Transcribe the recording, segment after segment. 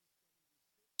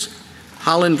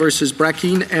Holland versus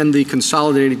Brackeen, and the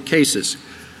consolidated cases.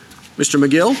 Mr.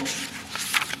 McGill.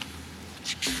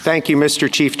 Thank you,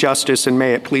 Mr. Chief Justice, and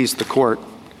may it please the court.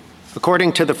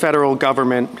 According to the federal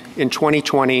government, in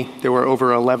 2020, there were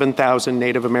over 11,000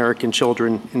 Native American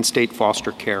children in state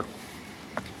foster care.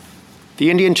 The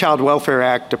Indian Child Welfare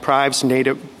Act deprives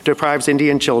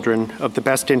Indian children of the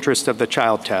best interest of the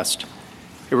child test.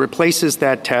 It replaces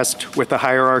that test with a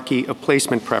hierarchy of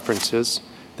placement preferences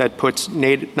that puts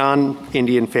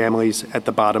non-Indian families at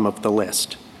the bottom of the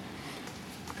list.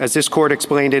 As this court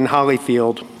explained in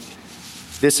Hollyfield,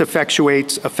 this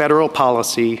effectuates a federal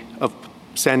policy of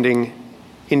sending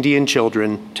Indian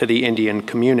children to the Indian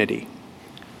community.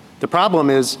 The problem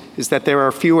is that there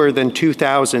are fewer than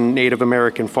 2,000 Native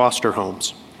American foster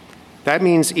homes. That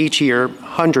means each year,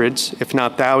 hundreds, if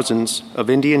not thousands, of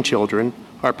Indian children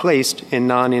are placed in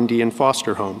non-Indian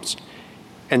foster homes,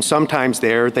 and sometimes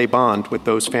there they bond with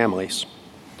those families.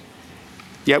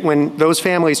 Yet when those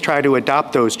families try to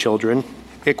adopt those children,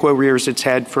 ICWA rears its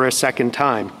head for a second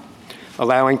time,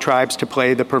 allowing tribes to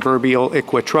play the proverbial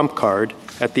ICWA trump card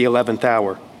at the 11th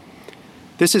hour.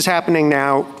 This is happening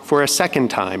now for a second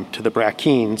time to the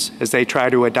Brackeens as they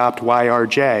try to adopt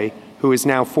YRJ, who is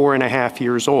now 4.5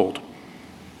 years old.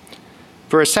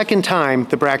 For a second time,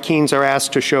 the Brackeens are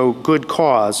asked to show good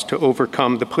cause to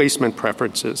overcome the placement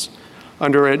preferences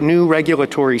under a new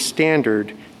regulatory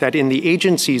standard that, in the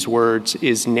agency's words,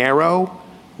 is narrow,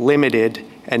 limited,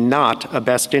 and not a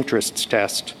best interests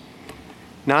test.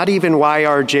 Not even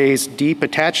YRJ's deep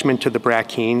attachment to the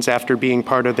Brackeens after being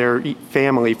part of their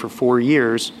family for 4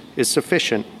 years is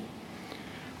sufficient.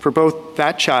 For both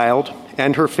that child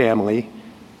and her family,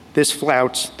 this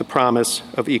flouts the promise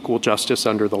of equal justice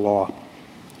under the law.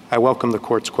 I welcome the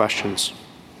court's questions.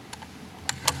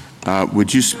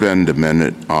 Would you spend a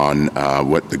minute on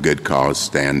what the good cause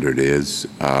standard is?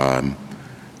 I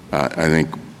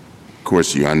think, of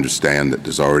course, you understand that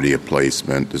there's already a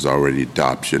placement, there's already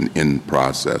adoption in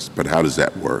process, but how does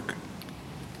that work?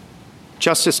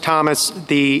 Justice Thomas,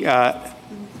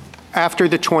 after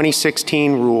the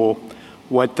 2016 rule,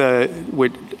 at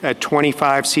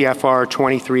 25 CFR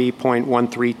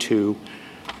 23.132,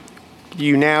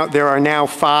 there are now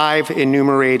 5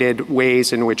 enumerated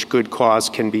ways in which good cause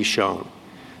can be shown.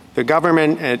 The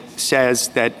government says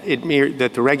that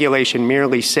the regulation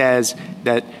merely says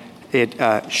that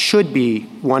it should be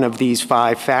one of these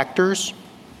 5 factors,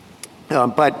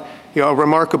 but a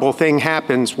remarkable thing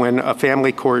happens when a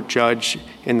family court judge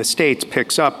in the states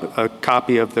picks up a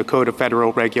copy of the Code of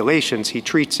Federal Regulations. He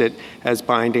treats it as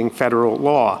binding federal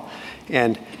law,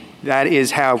 and that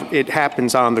is how it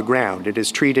happens on the ground. It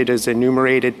is treated as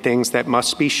enumerated things that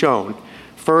must be shown.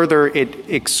 Further, it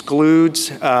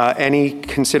excludes any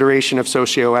consideration of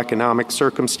socioeconomic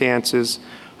circumstances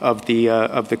of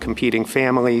the competing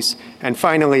families. And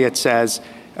finally, it says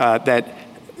that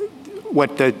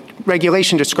what the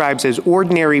regulation describes as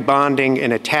ordinary bonding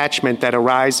and attachment that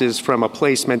arises from a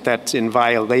placement that's in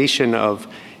violation of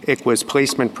ICWA's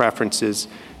placement preferences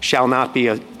shall not be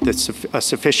a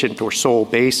sufficient or sole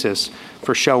basis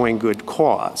for showing good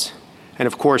cause. And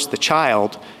of course, the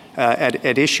child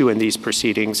at issue in these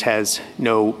proceedings has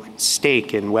no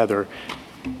stake in whether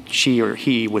she or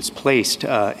he was placed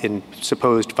in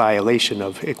supposed violation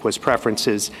of ICWA's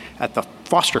preferences at the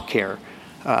foster care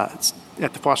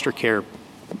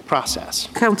process.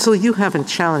 Counsel, you haven't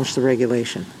challenged the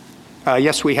regulation.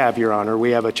 Yes, we have, Your Honor. We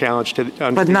have a challenge to...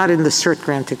 but not in the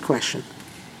cert-granted question.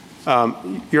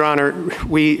 Your Honor,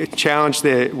 we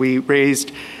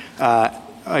raised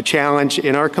a challenge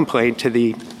in our complaint to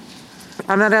the...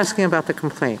 I'm not asking about the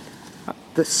complaint.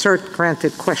 The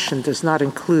cert-granted question does not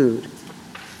include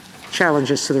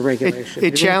challenges to the regulation.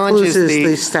 It challenges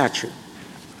the statute.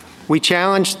 We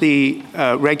challenge the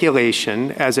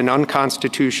regulation as an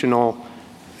unconstitutional,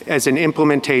 as an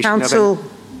implementation Counsel,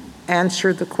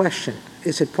 answer the question.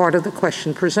 Is it part of the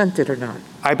question presented or not?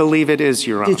 I believe it is,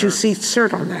 Your Honor. Did you seek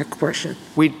cert on that question?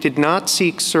 We did not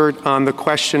seek cert on the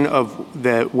question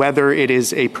of whether it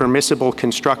is a permissible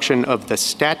construction of the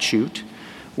statute.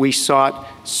 We sought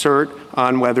cert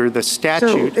on whether the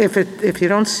statute... So if you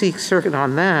don't seek cert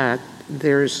on that,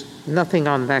 there's nothing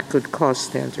on that good cause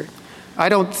standard. I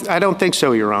don't think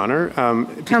so, Your Honor.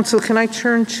 Counsel, can I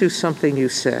turn to something you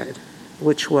said,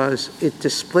 which was it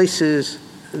displaces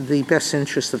the best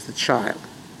interest of the child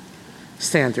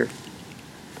standard.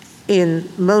 In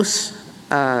most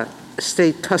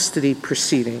state custody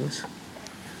proceedings,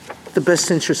 the best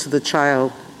interest of the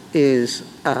child is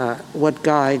what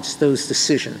guides those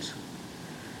decisions.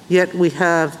 Yet we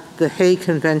have the Hague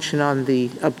Convention on the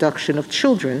Abduction of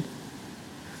Children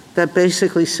that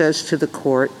basically says to the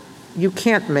court, you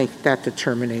can't make that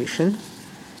determination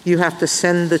you have to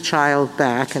send the child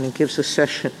back, and it gives a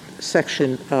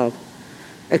section of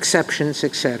exceptions,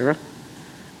 etc.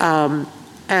 And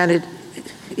it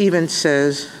even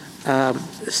says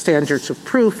standards of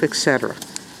proof, etc.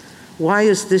 Why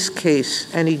is this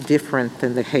case any different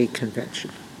than the Hague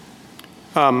Convention?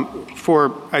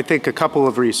 For, I think, a couple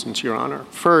of reasons, Your Honor.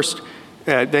 First,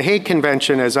 the Hague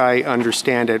Convention, as I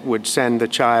understand it, would send the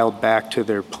child back to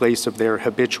their place of their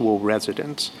habitual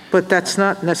residence. But that's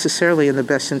not necessarily in the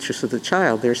best interest of the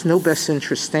child. There's no best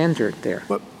interest standard there.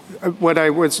 What I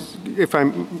was, if I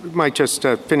might just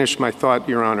finish my thought,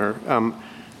 Your Honor,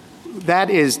 that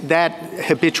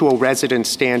habitual residence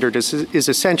standard is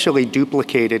essentially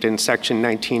duplicated in Section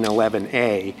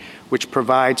 1911A, which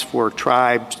provides for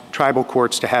tribal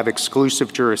courts to have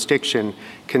exclusive jurisdiction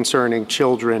concerning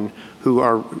children who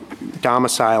are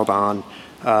domiciled on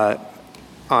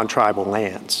tribal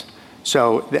lands.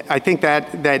 So I think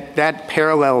that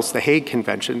parallels the Hague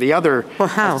Convention. The other— Well,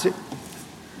 how?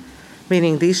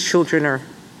 Meaning these children are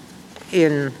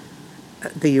in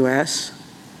the U.S.,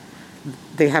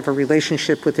 they have a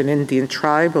relationship with an Indian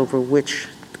tribe over which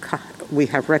we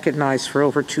have recognized for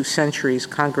over 2 centuries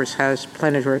Congress has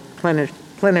plenary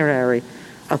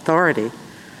authority.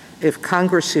 If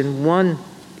Congress in one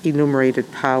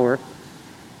enumerated power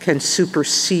can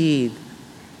supersede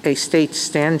a state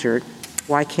standard,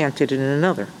 why can't it in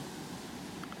another?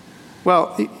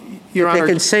 Well, Your Honor— They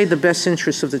can say the best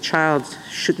interest of the child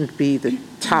shouldn't be the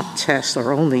top test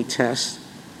or only test,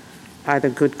 either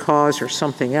good cause or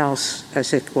something else,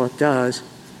 as ICWA does.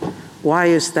 Why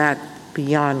is that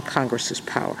beyond Congress's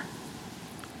power?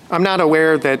 I'm not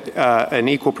aware that an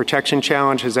equal protection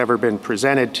challenge has ever been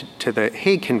presented to the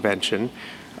Hague Convention.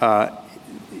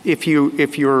 If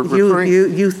you're referring—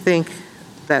 You think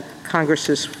that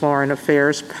Congress's foreign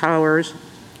affairs powers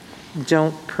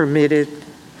don't permit it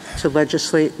to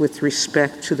legislate with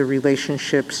respect to the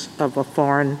relationships of a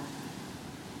foreign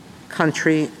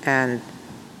country and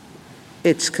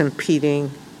its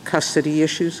competing custody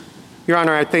issues? Your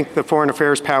Honor, I think the foreign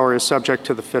affairs power is subject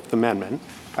to the Fifth Amendment.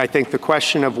 I think the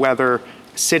question of whether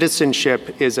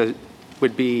citizenship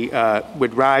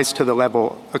would rise to the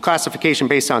level— a classification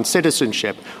based on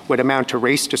citizenship would amount to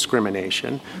race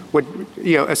discrimination, would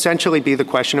essentially be the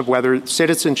question of whether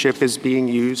citizenship is being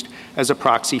used as a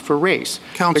proxy for race.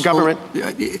 Counsel, the government—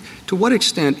 to what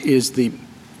extent is the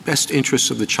best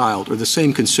interests of the child, or the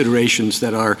same considerations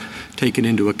that are taken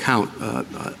into account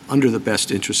under the best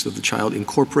interests of the child,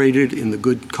 incorporated in the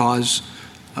good cause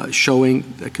showing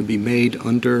that could be made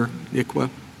under ICWA?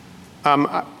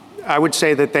 I would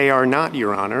say that they are not,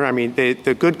 Your Honor. I mean,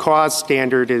 the good cause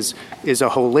standard is a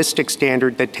holistic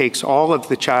standard that takes all of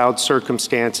the child's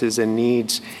circumstances and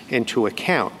needs into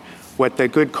account. What the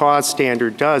good cause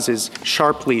standard does is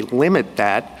sharply limit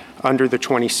that under the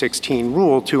 2016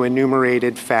 rule to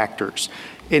enumerated factors.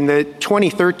 In the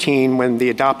 2013, when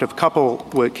the adoptive couple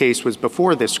case was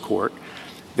before this court,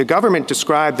 the government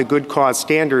described the good cause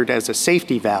standard as a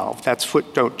safety valve. That's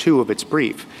footnote 2 of its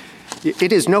brief.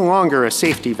 It is no longer a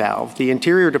safety valve. The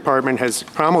Interior Department has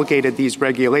promulgated these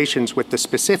regulations with the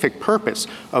specific purpose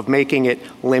of making it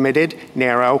limited,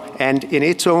 narrow, and, in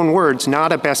its own words,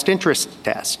 not a best interest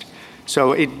test.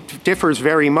 So it differs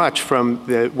very much from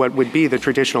what would be the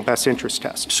traditional best interest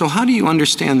test. So how do you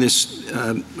understand this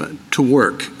to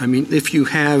work? I mean, if you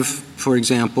have, for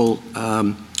example,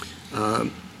 an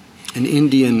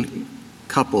Indian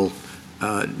couple,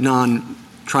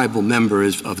 non-tribal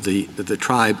members of the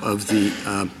tribe of the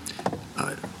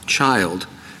child,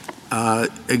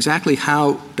 exactly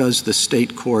how does the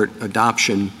state court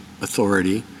adoption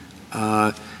authority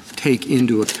take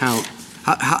into account,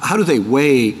 how do they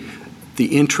weigh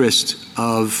the interest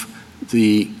of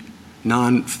the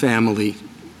non-family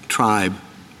tribe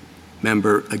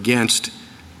member against,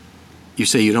 you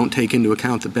say you don't take into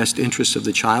account the best interests of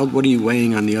the child? What are you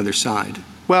weighing on the other side?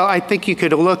 Well, I think you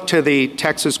could look to the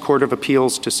Texas Court of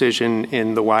Appeals decision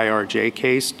in the YRJ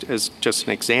case as just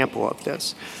an example of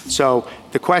this. So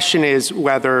the question is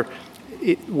whether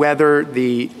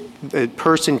the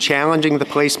person challenging the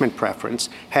placement preference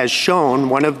has shown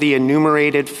one of the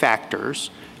enumerated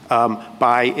factors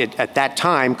by, at that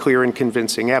time, clear and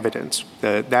convincing evidence.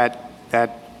 That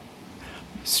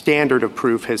standard of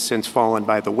proof has since fallen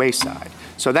by the wayside.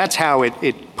 So that's how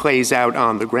it plays out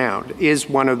on the ground. Is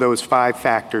one of those 5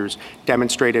 factors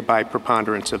demonstrated by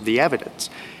preponderance of the evidence?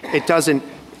 It doesn't,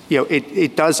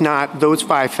 it does not, those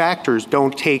 5 factors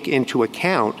don't take into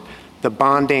account the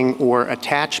bonding or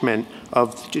attachment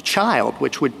of the child,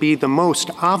 which would be the most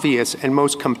obvious and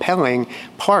most compelling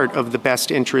part of the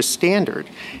best interest standard.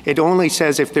 It only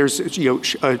says if there's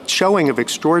a showing of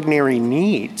extraordinary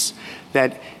needs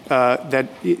that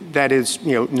is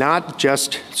not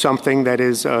just something that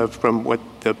is from what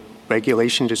the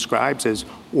regulation describes as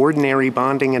ordinary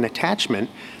bonding and attachment,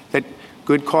 that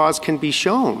good cause can be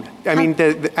shown. I mean,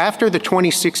 after the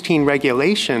 2016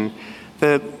 regulation,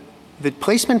 the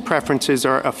placement preferences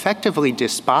are effectively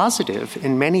dispositive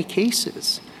in many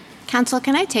cases. Counsel,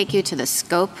 can I take you to the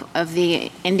scope of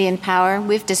the Indian power?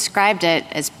 We've described it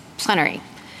as plenary.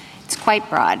 It's quite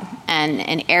broad, and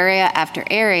in area after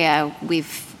area,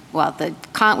 we've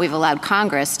allowed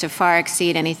Congress to far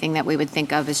exceed anything that we would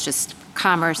think of as just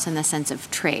commerce in the sense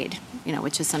of trade,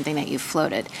 which is something that you've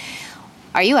floated.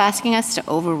 Are you asking us to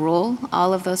overrule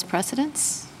all of those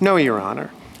precedents? No, Your Honor.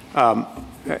 I'm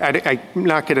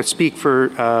not going to speak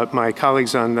for my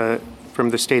colleagues from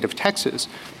the state of Texas,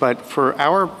 but for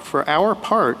our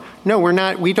part, no, we're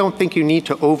not. We don't think you need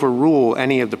to overrule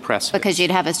any of the precedents. Because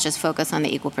you'd have us just focus on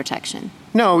the equal protection.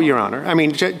 No, Your Honor. I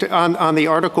mean, on the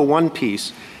Article 1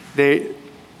 piece,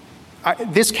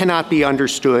 this cannot be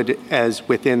understood as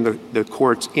within the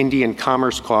court's Indian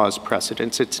Commerce Clause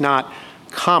precedents. It's not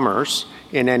commerce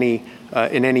in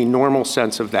any normal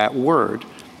sense of that word.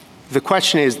 The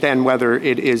question is then whether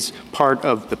it is part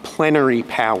of the plenary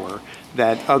power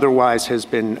that otherwise has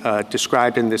been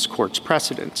described in this court's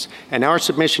precedents. And our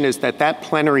submission is that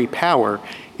plenary power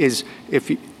is, if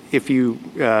you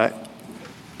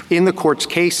in the court's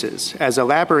cases, as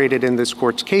elaborated in this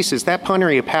court's cases, that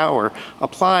plenary power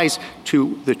applies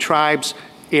to the tribe's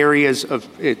areas of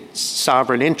its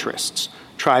sovereign interests,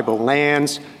 tribal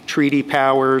lands, treaty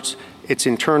powers, its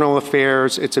internal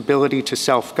affairs, its ability to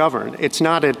self-govern. It's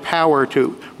not a power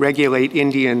to regulate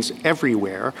Indians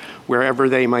everywhere, wherever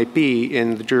they might be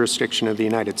in the jurisdiction of the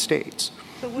United States.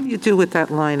 So what do you do with that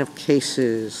line of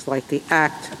cases like the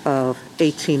Act of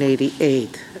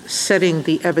 1888, setting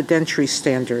the evidentiary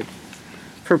standard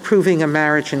for proving a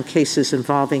marriage in cases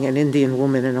involving an Indian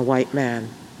woman and a white man?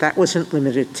 That wasn't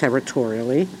limited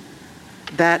territorially.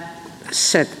 That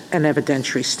set an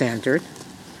evidentiary standard.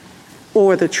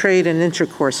 Or the Trade and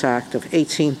Intercourse Act of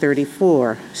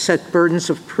 1834 set burdens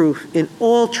of proof in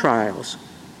all trials,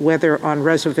 whether on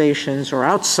reservations or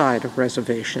outside of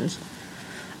reservations,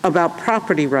 about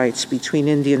property rights between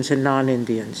Indians and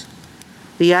non-Indians.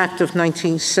 The Act of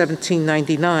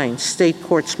 1799, state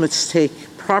courts must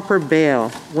take proper bail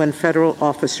when federal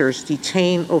officers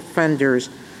detain offenders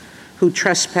who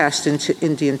trespassed into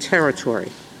Indian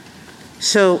territory.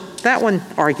 So that one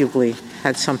arguably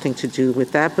had something to do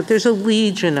with that, but there's a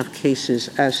legion of cases,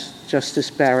 as Justice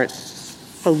Barrett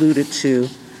alluded to,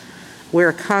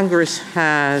 where Congress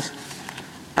has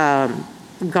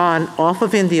gone off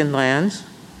of Indian lands,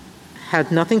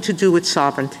 had nothing to do with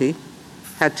sovereignty,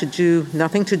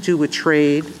 nothing to do with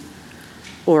trade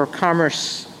or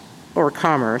commerce,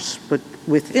 but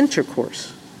with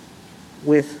intercourse,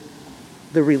 with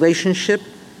the relationship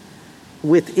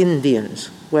with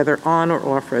Indians, whether on or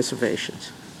off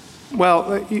reservations.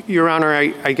 Well, Your Honor,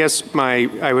 I guess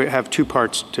I would have two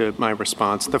parts to my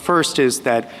response. The first is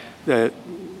that the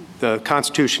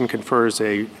Constitution confers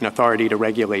an authority to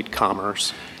regulate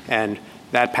commerce, and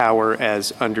that power,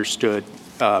 as understood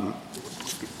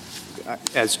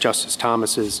as Justice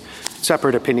Thomas's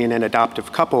separate opinion and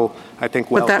adoptive couple, I think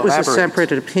well But that was elaborates. a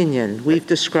separate opinion. We've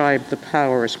described the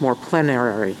power as more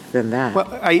plenary than that.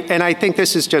 Well, I think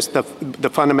this is just the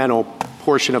fundamental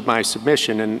portion of my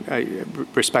submission, and I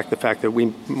respect the fact that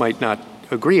we might not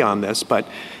agree on this, but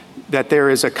that there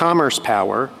is a commerce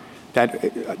power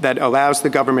that allows the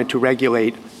government to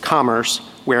regulate commerce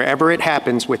wherever it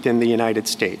happens within the United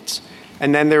States.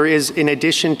 And then there is, in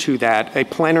addition to that, a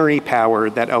plenary power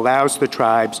that allows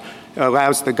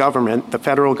the government, the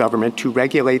federal government, to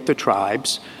regulate the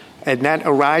tribes, and that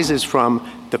arises from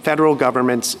the federal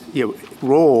government's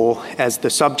role as the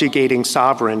subjugating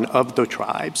sovereign of the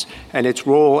tribes, and its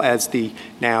role as the,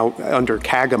 now under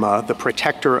CAGMA, the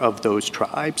protector of those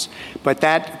tribes. But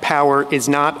that power is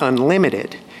not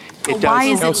unlimited. Why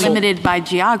is it limited by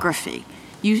geography?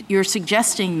 You're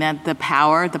suggesting that the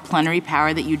plenary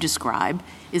power that you describe,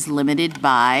 is limited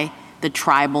by the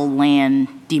tribal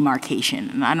land demarcation,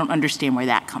 and I don't understand where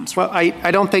that comes from. Well,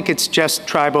 I don't think it's just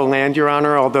tribal land, Your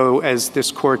Honor, although as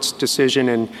this court's decision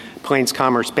in Plains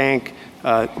Commerce Bank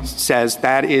says,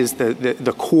 that is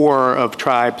the core of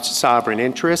tribes' sovereign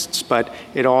interests, but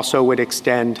it also would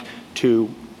extend to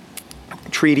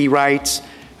treaty rights,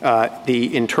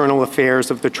 the internal affairs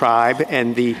of the tribe,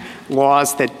 and the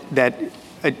laws that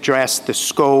address the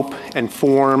scope and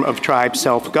form of tribe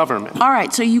self-government. All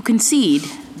right, so you concede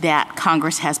that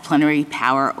Congress has plenary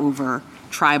power over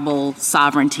tribal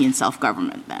sovereignty and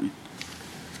self-government then?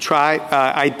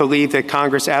 I believe that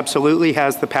Congress absolutely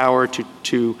has the power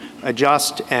to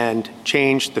adjust and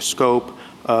change the scope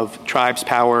of tribes'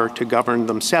 power to govern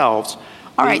themselves.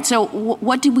 All right, so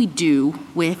what do we do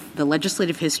with the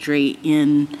legislative history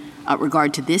in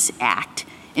regard to this act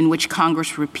in which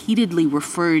Congress repeatedly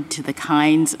referred to the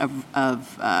kinds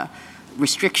of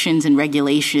restrictions and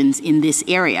regulations in this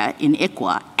area, in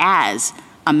ICWA, as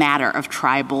a matter of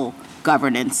tribal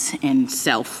governance and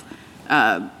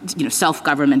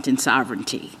self-government and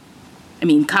sovereignty? I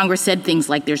mean, Congress said things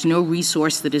like there's no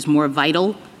resource that is more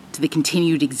vital to the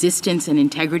continued existence and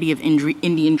integrity of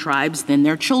Indian tribes than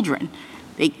their children.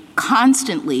 They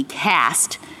constantly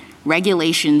cast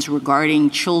regulations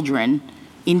regarding children,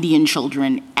 Indian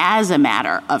children, as a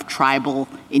matter of tribal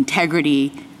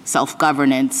integrity,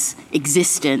 self-governance,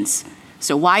 existence.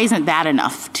 So why isn't that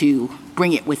enough to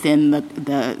bring it within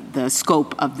the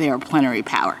scope of their plenary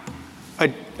power?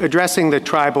 Addressing the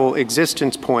tribal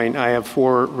existence point, I have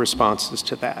 4 responses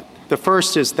to that. The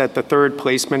first is that the third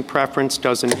placement preference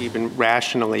doesn't even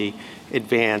rationally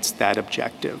advance that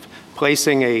objective.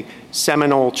 Placing a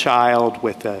Seminole child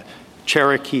with a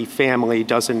Cherokee family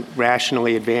doesn't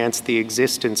rationally advance the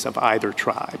existence of either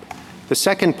tribe. The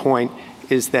second point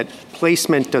is that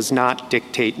placement does not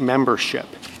dictate membership.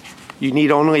 You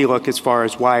need only look as far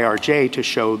as YRJ to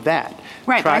show that.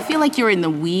 Right, but I feel like you're in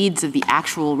the weeds of the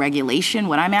actual regulation.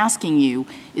 What I'm asking you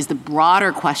is the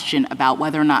broader question about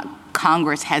whether or not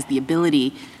Congress has the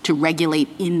ability to regulate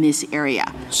in this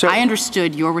area. So I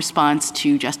understood your response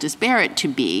to Justice Barrett to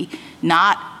be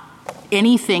not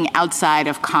anything outside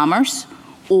of commerce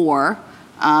or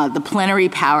the plenary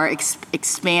power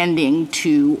expanding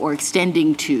to or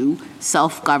extending to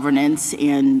self-governance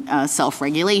and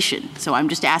self-regulation. So I'm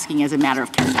just asking, as a matter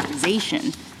of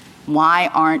characterization, why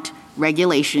aren't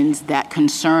regulations that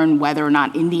concern whether or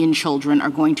not Indian children are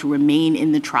going to remain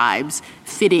in the tribes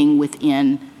fitting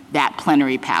within that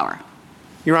plenary power?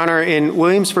 Your Honor, in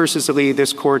Williams versus Lee,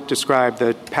 this court described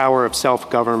the power of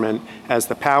self-government as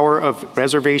the power of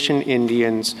reservation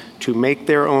Indians to make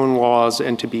their own laws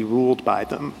and to be ruled by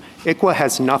them. ICWA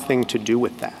has nothing to do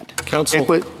with that.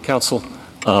 Counsel,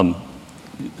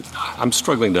 I'm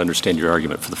struggling to understand your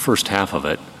argument. For the first half of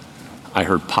it, I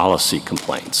heard policy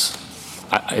complaints.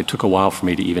 It took a while for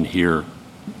me to even hear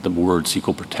the words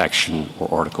equal protection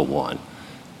or Article 1.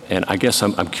 And I guess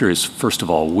I'm curious, first of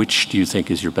all, which do you think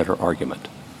is your better argument?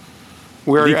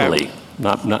 Legally,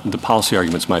 not the policy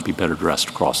arguments might be better addressed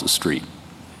across the street.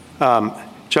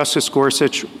 Justice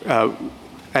Gorsuch,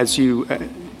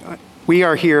 we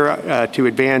are here to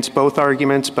advance both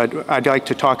arguments, but I'd like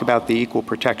to talk about the equal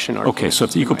protection argument. Okay, so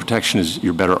if the equal protection is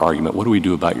your better argument, what do we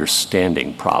do about your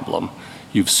standing problem?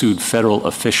 You've sued federal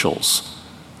officials,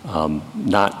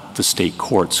 not the state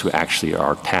courts who actually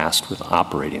are tasked with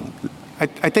operating.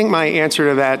 I think my answer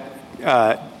to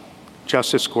that,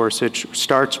 Justice Gorsuch,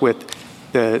 starts with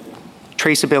the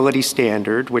traceability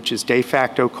standard, which is de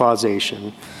facto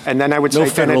causation. And then I would say— No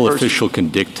federal official can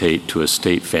dictate to a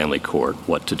state family court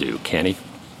what to do, can he?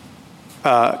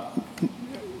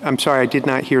 I'm sorry, I did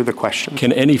not hear the question.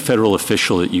 Can any federal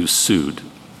official that you sued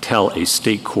tell a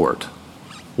state court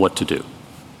what to do?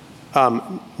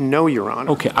 No, Your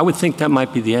Honor. Okay, I would think that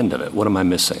might be the end of it. What am I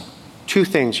missing? 2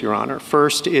 things, Your Honor.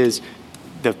 First is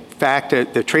the fact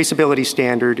that the traceability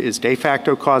standard is de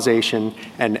facto causation,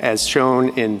 and as shown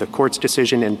in the court's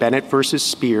decision in Bennett versus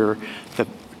Speer,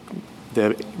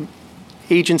 the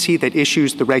agency that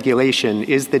issues the regulation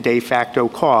is the de facto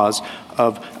cause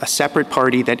of a separate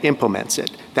party that implements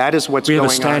it. That is what's going on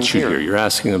here. We have a statute here. You're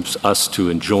asking us to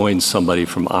enjoin somebody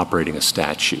from operating a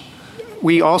statute.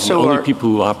 We also and the only people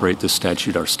who operate this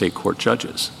statute are state court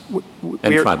judges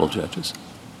and tribal judges.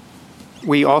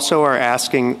 We also are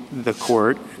asking the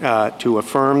court to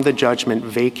affirm the judgment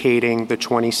vacating the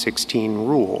 2016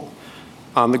 rule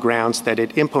on the grounds that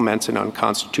it implements an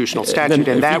unconstitutional statute.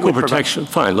 And that would protection.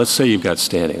 Fine. Let's say you've got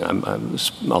standing.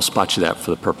 I'll spot you that for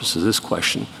the purpose of this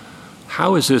question.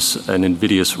 How is this an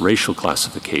invidious racial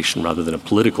classification rather than a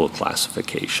political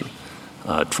classification?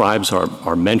 Tribes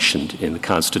are mentioned in the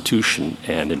Constitution,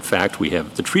 and in fact, we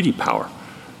have the treaty power,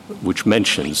 which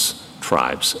mentions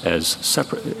tribes as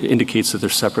separate, indicates that they're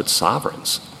separate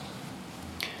sovereigns.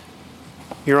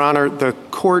 Your Honor, the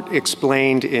court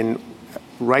explained in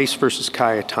Rice versus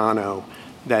Cayetano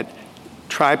that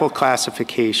tribal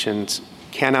classifications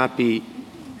cannot be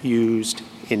used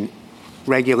in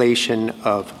regulation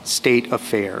of state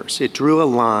affairs. It drew a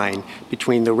line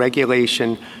between the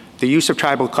regulation the use of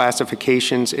tribal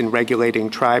classifications in regulating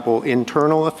tribal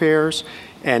internal affairs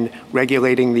and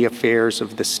regulating the affairs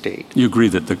of the state. You agree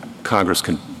that the Congress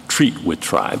can treat with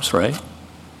tribes, right?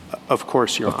 Of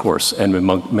course, Your Honor. Of course. And in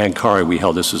Mankari, we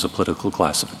held this as a political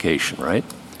classification, right?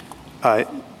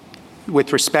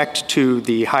 With respect to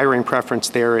the hiring preference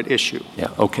there at issue. Yeah,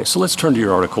 okay. So let's turn to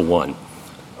your Article 1.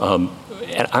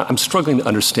 And I'm struggling to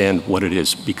understand what it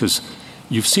is because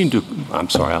you've seemed to, I'm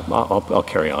sorry, I'll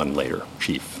carry on later,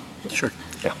 Chief. Sure.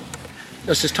 Yeah.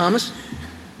 Justice Thomas?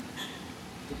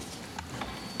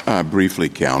 Briefly,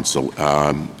 counsel,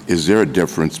 is there a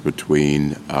difference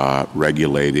between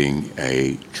regulating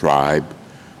a tribe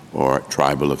or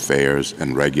tribal affairs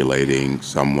and regulating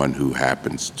someone who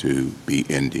happens to be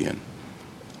Indian?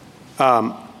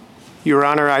 Your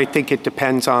Honor, I think it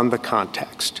depends on the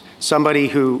context. Somebody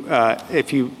who,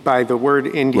 if you, by the word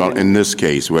Indian... Well, in this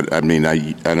case, I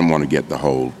don't want to get the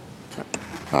whole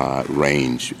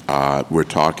range. We're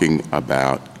talking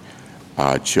about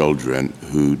children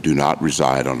who do not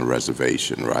reside on a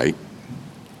reservation, right?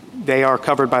 They are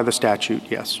covered by the statute,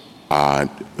 yes.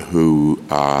 Who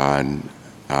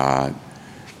are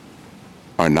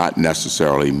not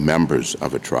necessarily members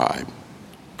of a tribe.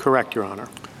 Correct, Your Honor.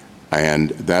 And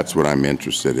that's what I'm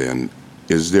interested in.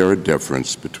 Is there a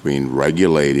difference between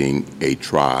regulating a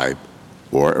tribe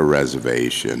or a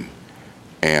reservation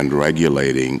and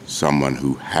regulating someone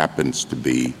who happens to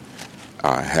be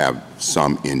have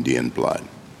some Indian blood?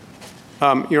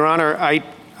 Your Honor,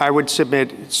 I would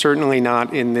submit certainly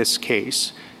not in this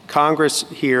case. Congress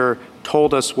here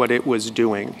told us what it was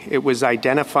doing. It was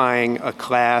identifying a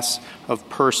class of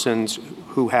persons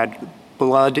who had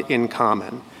blood in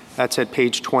common. That's at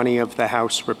page 20 of the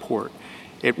House report.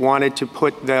 It wanted to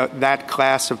put that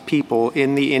class of people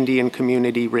in the Indian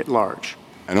community writ large.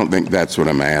 I don't think that's what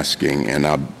I'm asking, and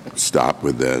I'll stop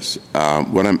with this.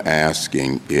 What I'm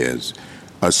asking is,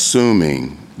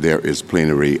 assuming there is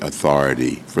plenary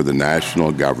authority for the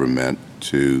national government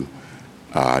to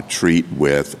treat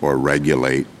with or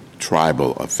regulate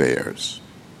tribal affairs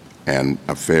and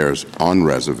affairs on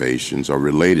reservations or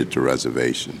related to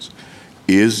reservations,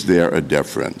 is there a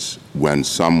difference when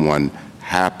someone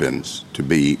happens to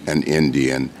be an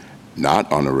Indian,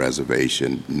 not on a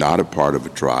reservation, not a part of a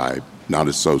tribe, not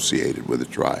associated with a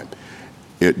tribe?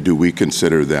 Do we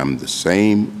consider them the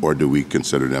same or do we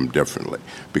consider them differently?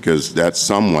 Because that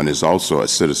someone is also a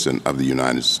citizen of the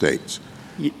United States.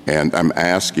 And I'm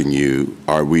asking you,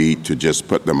 are we to just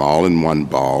put them all in one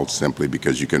ball simply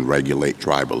because you can regulate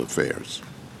tribal affairs?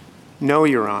 No,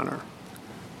 Your Honor,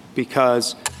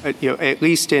 because at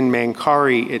least in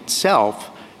Mankari itself,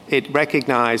 it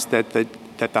recognized that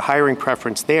the hiring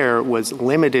preference there was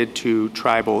limited to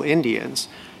tribal Indians.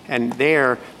 And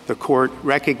there, the court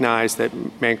recognized that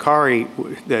Mankari,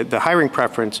 the hiring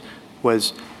preference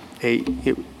was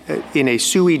in a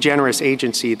sui generis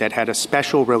agency that had a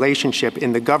special relationship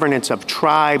in the governance of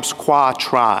tribes qua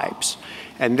tribes.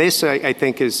 And this, I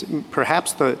think, is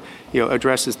perhaps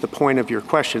addresses the point of your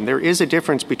question. There is a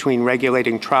difference between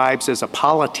regulating tribes as a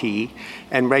polity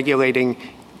and regulating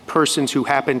persons who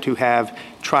happen to have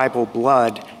tribal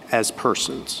blood as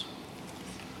persons.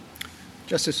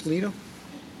 Justice Alito?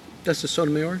 Justice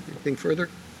Sotomayor, anything further?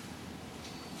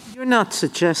 You're not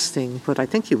suggesting, but I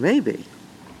think you may be,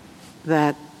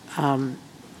 that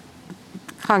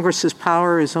Congress's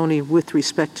power is only with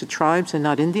respect to tribes and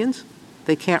not Indians?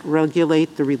 They can't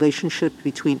regulate the relationship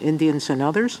between Indians and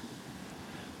others,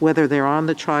 whether they're on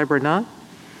the tribe or not?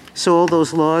 So all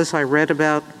those laws I read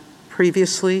about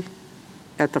previously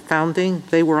at the founding,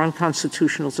 they were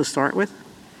unconstitutional to start with?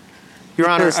 Your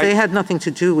Honor, because they had nothing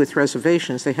to do with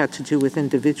reservations. They had to do with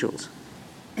individuals.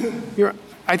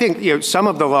 I think some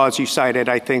of the laws you cited,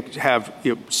 I think, have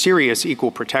serious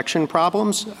equal protection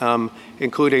problems,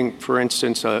 including, for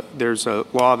instance, there's a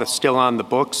law that's still on the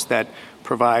books that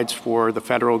provides for the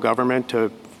federal government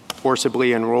to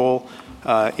forcibly enroll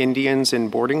Indians in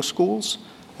boarding schools.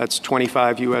 That's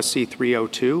 25 U.S.C.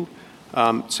 302.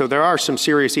 So there are some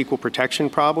serious equal protection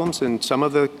problems in some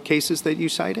of the cases that you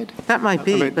cited. That might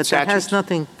be, but that has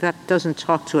nothing, that doesn't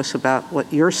talk to us about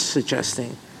what you're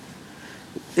suggesting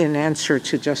in answer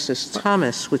to Justice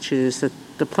Thomas, which is that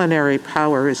the plenary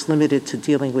power is limited to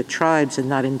dealing with tribes and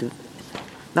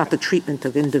not the treatment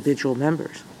of individual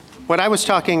members. What I was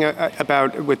talking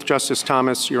about with Justice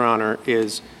Thomas, Your Honor,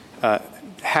 is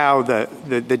how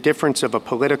the difference of a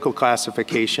political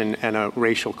classification and a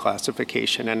racial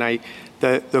classification. And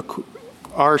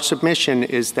our submission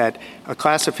is that a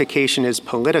classification is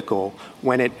political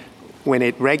when it when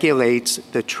it regulates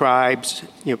the tribe's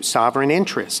sovereign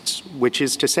interests, which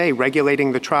is to say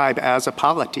regulating the tribe as a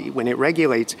polity. When it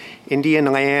regulates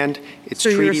Indian land, its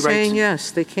treaty rights. So you're saying,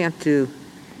 yes, they can't do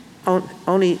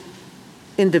only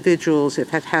individuals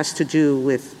if it has to do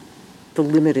with the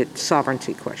limited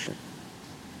sovereignty question.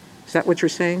 Is that what you're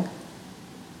saying?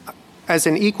 As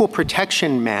an equal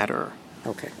protection matter.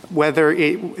 Okay. Whether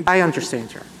it... I understand,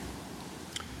 John.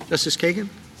 Justice Kagan?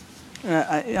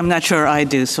 I'm not sure I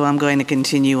do, so I'm going to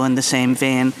continue on the same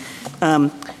vein.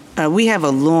 We have a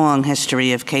long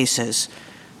history of cases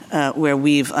where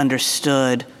we've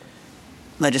understood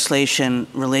legislation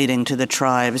relating to the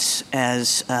tribes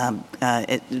as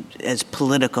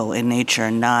political in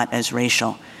nature, not as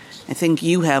racial. I think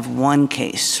you have one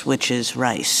case, which is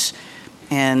Rice.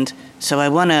 And so I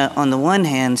want to, on the one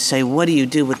hand, say, what do you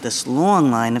do with this long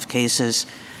line of cases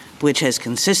which has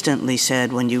consistently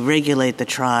said when you regulate the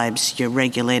tribes, you're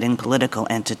regulating political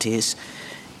entities?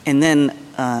 And then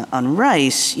on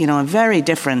Rice, a very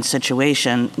different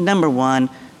situation. Number one,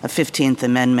 a 15th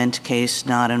Amendment case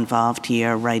not involved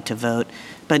here, right to vote.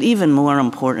 But even more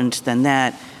important than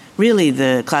that, really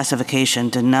the classification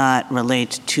did not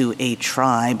relate to a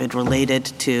tribe. It related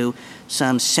to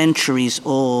some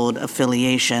centuries-old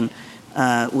affiliation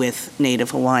with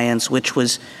Native Hawaiians, which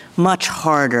was much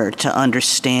harder to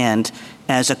understand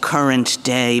as a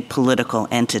current-day political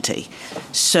entity.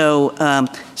 So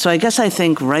I guess I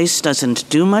think Rice doesn't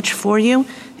do much for you,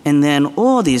 and then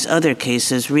all these other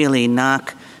cases really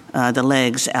knock the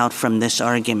legs out from this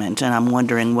argument, and I'm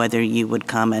wondering whether you would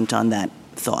comment on that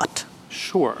thought.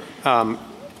 Sure.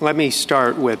 Let me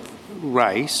start with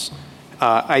Rice.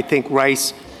 I think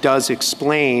Rice does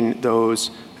explain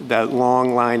that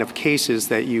long line of cases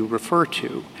that you refer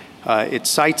to. It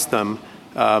cites them,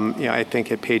 I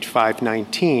think at page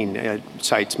 519. It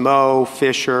cites Moe,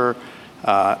 Fisher,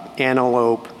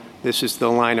 Antelope. This is the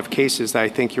line of cases that I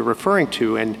think you're referring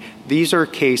to. And these are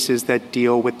cases that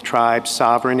deal with tribes'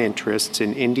 sovereign interests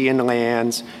in Indian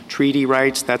lands, treaty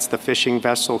rights, that's the fishing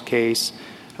vessel case,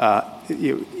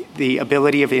 the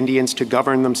ability of Indians to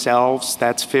govern themselves,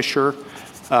 that's Fisher,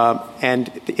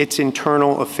 and its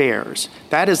internal affairs.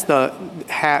 That is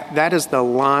the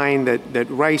line that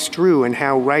Rice drew and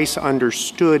how Rice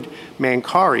understood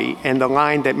Mankari, and the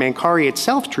line that Mankari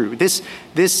itself drew. This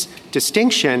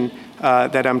distinction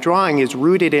that I'm drawing is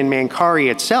rooted in Mankari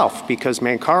itself, because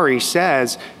Mankari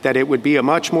says that it would be a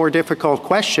much more difficult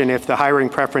question if the hiring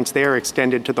preference there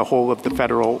extended to the whole of the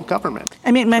federal government.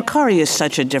 I mean, Mankari is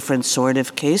such a different sort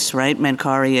of case, right?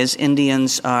 Mankari is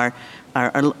Indians are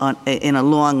in a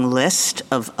long list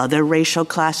of other racial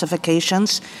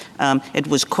classifications. It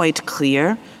was quite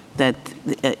clear that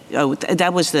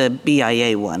that was the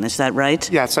BIA one. Is that right?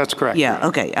 Yes, that's correct. Yeah.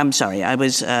 Okay. I'm sorry. I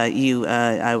was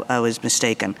I was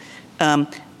mistaken.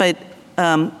 But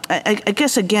I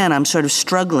guess again, I'm sort of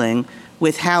struggling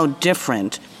with how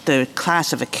different the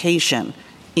classification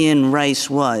in Rice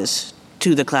was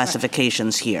to the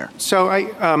classifications here. So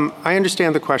I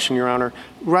understand the question, Your Honor.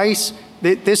 Rice.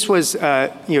 This was,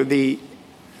 at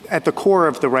the core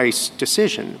of the Rice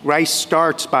decision. Rice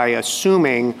starts by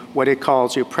assuming what it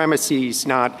calls premises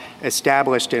not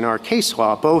established in our case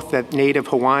law, both that Native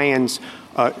Hawaiians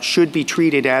should be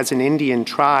treated as an Indian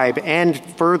tribe, and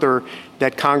further,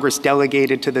 that Congress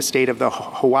delegated to the state of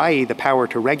Hawaii the power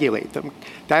to regulate them.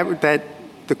 That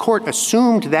the court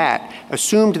assumed that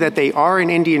they are an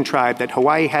Indian tribe, that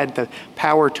Hawaii had the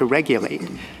power to regulate,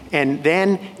 and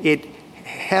then it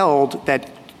held that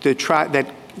that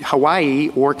Hawaii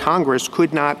or Congress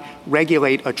could not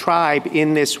regulate a tribe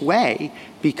in this way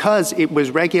because it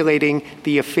was regulating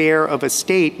the affair of a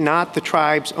state, not the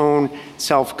tribe's own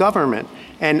self-government.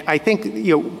 And I think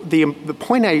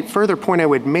the further point I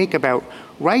would make about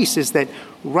Rice is that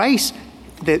Rice,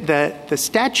 the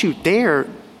statute there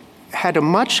had a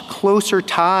much closer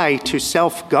tie to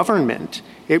self-government.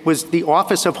 It was the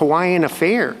Office of Hawaiian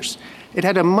Affairs. It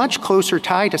had a much closer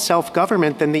tie to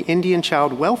self-government than the Indian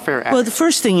Child Welfare Act. Well, the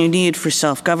first thing you need for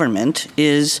self-government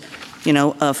is,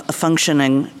 a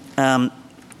functioning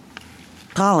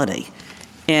polity.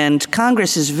 And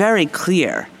Congress is very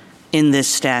clear in this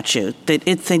statute that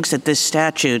it thinks that this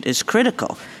statute is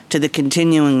critical to the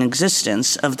continuing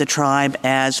existence of the tribe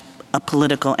as a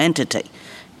political entity.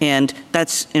 And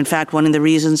that's, in fact, one of the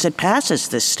reasons it passes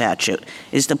this statute,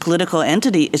 is the political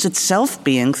entity is itself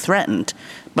being threatened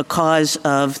because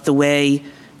of the way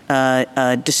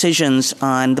decisions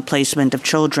on the placement of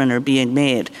children are being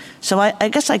made. So I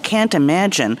guess I can't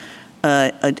imagine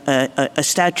a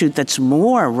statute that's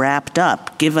more wrapped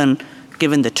up, given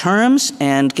given the terms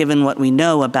and given what we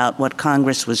know about what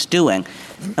Congress was doing,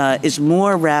 is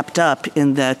more wrapped up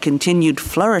in the continued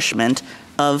flourishment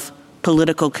of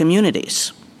political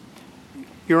communities.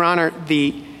 Your Honor,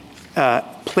 the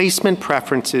placement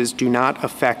preferences do not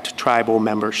affect tribal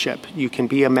membership. You can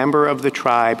be a member of the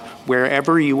tribe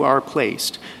wherever you are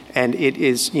placed. And it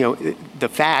is, the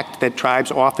fact that tribes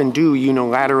often do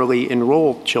unilaterally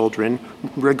enroll children,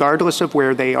 regardless of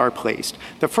where they are placed.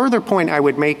 The further point I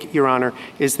would make, Your Honor,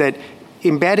 is that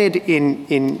embedded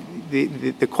in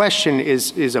the question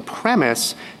is a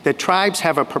premise that tribes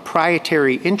have a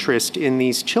proprietary interest in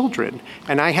these children.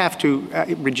 And I have to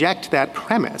reject that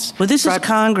premise. Well, this is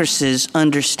Congress's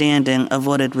understanding of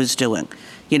what it was doing.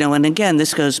 And again,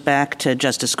 this goes back to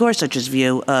Justice Gorsuch's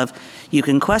view of you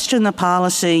can question the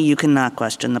policy, you cannot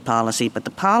question the policy, but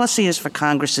the policy is for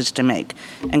Congresses to make.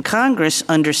 And Congress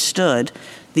understood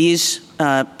these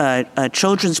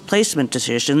children's placement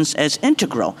decisions as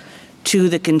integral to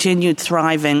the continued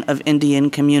thriving of Indian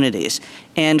communities.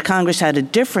 And Congress had a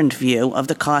different view of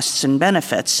the costs and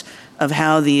benefits of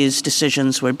how these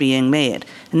decisions were being made.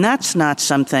 And that's not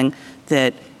something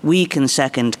that we can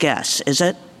second guess, is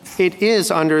it? It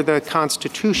is under the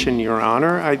Constitution, Your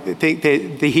Honor. I think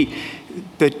the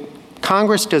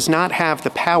Congress does not have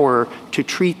the power to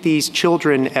treat these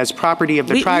children as property of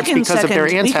the tribes because of their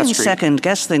ancestry. We can second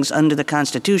guess things under the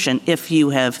Constitution if you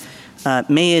have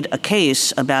made a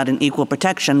case about an equal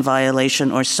protection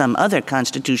violation or some other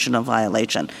constitutional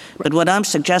violation. But what I'm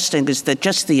suggesting is that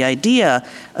just the idea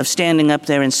of standing up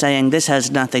there and saying this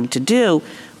has nothing to do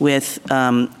with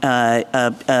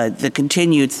the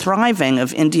continued thriving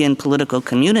of Indian political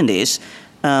communities,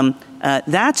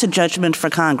 that's a judgment for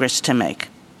Congress to make.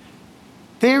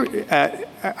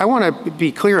 I want to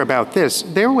be clear about this.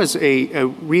 There was a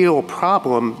real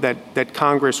problem that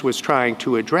Congress was trying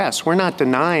to address. We're not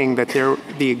denying that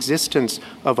the existence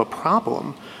of a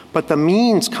problem, but the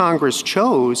means Congress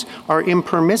chose are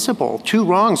impermissible. Two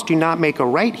wrongs do not make a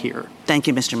right here. Thank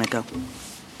you, Mr. McGill.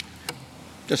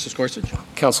 Justice Gorsuch?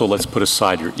 Counsel, let's put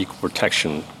aside your equal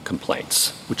protection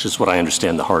complaints, which is what I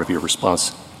understand the heart of your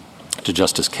response to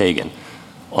Justice Kagan.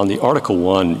 On the Article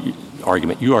 1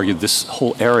 argument, you argued this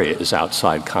whole area is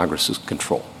outside Congress's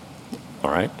control,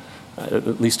 all right?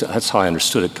 At least that's how I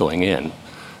understood it going in.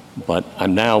 But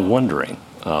I'm now wondering,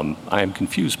 I am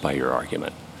confused by your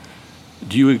argument.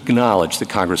 Do you acknowledge that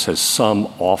Congress has some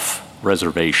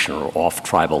off-reservation or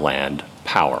off-tribal land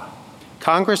power?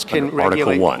 Congress can regulate—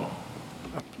 Article 1.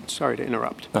 Sorry to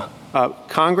interrupt.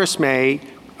 Congress may,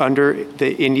 under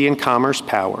the Indian commerce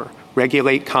power,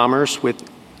 regulate commerce with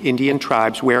Indian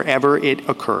tribes wherever it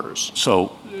occurs.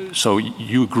 So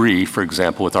you agree, for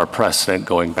example, with our precedent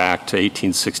going back to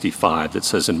 1865 that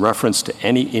says in reference to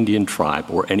any Indian tribe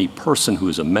or any person who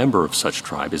is a member of such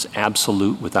tribe is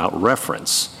absolute without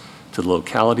reference to the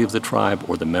locality of the tribe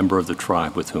or the member of the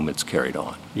tribe with whom it's carried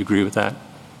on. You agree with that?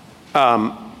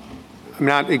 I'm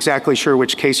not exactly sure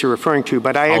which case you're referring to,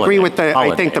 but I agree with the—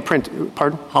 Holiday. I think the print—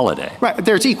 Pardon? Holiday. Right.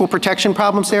 There's equal protection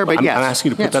problems there, but yes. I'm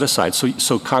asking you to put that aside.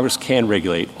 So Congress can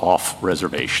regulate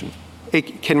off-reservation.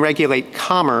 It can regulate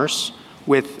commerce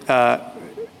with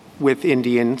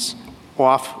Indians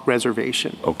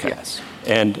off-reservation. Okay. Yes.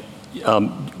 And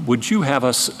would you have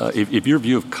us, if your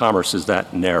view of commerce is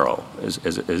that narrow, as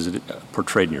it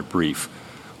portrayed in your brief,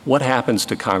 what happens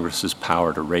to Congress's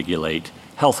power to regulate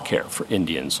health care for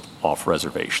Indians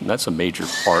off-reservation? That's a major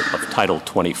part of Title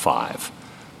 25.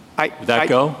 Would that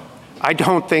go? I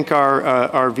don't think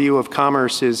our view of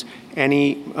commerce is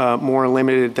any more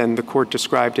limited than the court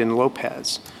described in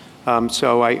Lopez.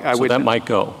 So that might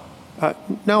go?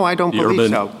 No, I don't believe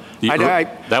so.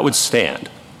 That would stand.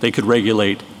 They could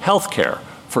regulate health care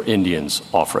for Indians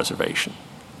off-reservation.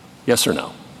 Yes or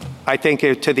no? I think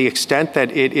to the extent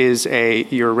that it is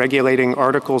you're regulating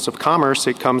articles of commerce,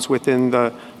 it comes within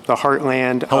the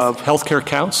heartland of— Healthcare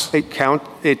counts?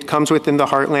 It comes within the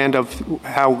heartland of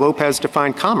how Lopez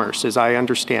defined commerce, as I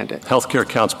understand it. Healthcare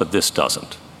counts, but this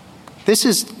doesn't. This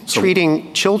is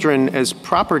treating children as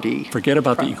property. Forget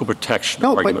about the equal protection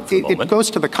argument for a moment. It goes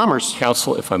to the commerce.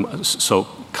 Counsel, so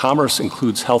commerce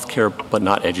includes healthcare, but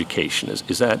not education.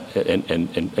 Is that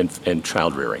and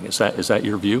child rearing? Is that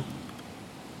your view?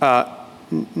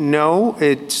 No,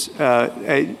 it's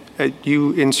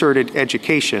you inserted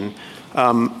education,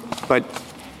 but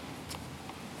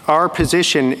our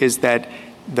position is that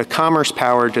the commerce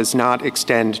power does not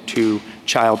extend to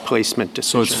child placement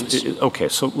decisions.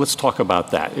 So let's talk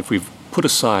about that. If we've put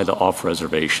aside the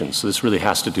off-reservation, so this really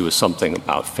has to do with something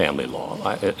about family law.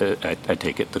 I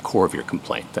take it the core of your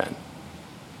complaint then.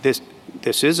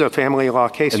 This is a family law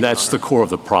case. And that's the core of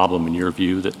the problem, in your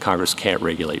view, that Congress can't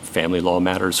regulate family law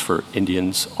matters for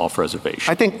Indians off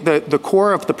reservation? I think the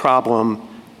core of the problem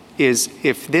is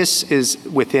if this is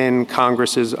within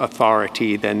Congress's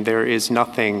authority, then there is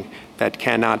nothing that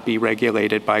cannot be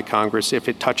regulated by Congress if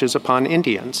it touches upon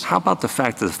Indians. How about the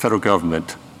fact that the federal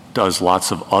government does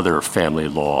lots of other family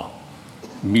law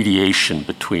mediation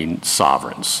between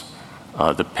sovereigns?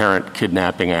 The Parent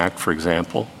Kidnapping Act, for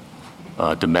example,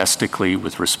 domestically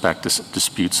with respect to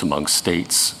disputes among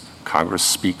states, Congress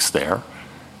speaks there.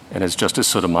 And as Justice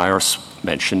Sotomayor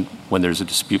mentioned, when there's a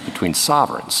dispute between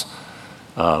sovereigns,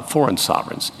 foreign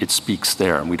sovereigns, it speaks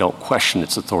there, and we don't question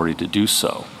its authority to do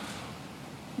so.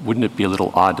 Wouldn't it be a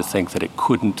little odd to think that it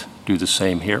couldn't do the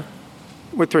same here?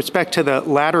 With respect to the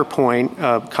latter point,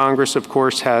 Congress, of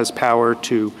course, has power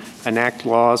to enact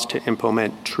laws to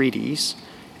implement treaties.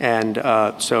 And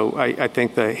so I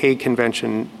think the Hague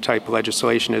Convention type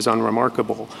legislation is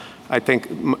unremarkable. I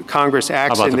think Congress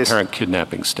acts in this— How about the parent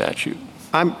kidnapping statute?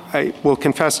 I will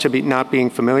confess to not being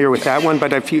familiar with that one,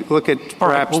 but if you look at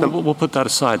perhaps— All right, we'll put that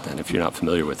aside then if you're not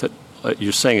familiar with it.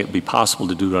 You're saying it would be possible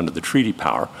to do it under the treaty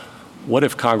power. What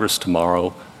if Congress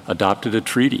tomorrow adopted a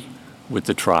treaty with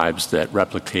the tribes that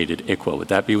replicated ICWA? Would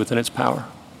that be within its power?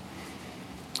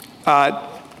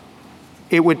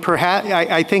 It would perhaps—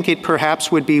 I think it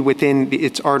perhaps would be within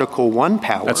its Article I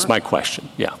power. That's my question.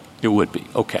 Yeah, it would be.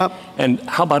 Okay. And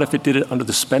how about if it did it under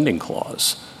the spending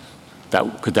clause?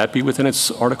 Could that be within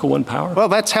its Article I power? Well,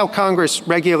 that's how Congress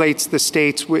regulates the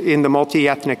states in the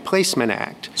Multi-Ethnic Placement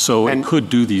Act. So it could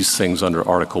do these things under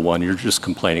Article I. You're just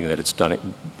complaining that it's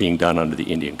being done under the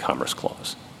Indian Commerce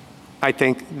Clause. I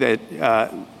think that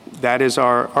that is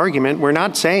our argument. We're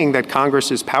not saying that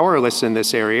Congress is powerless in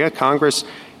this area. Congress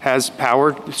has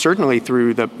power, certainly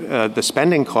through the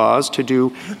spending clause, to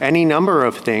do any number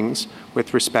of things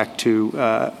with respect to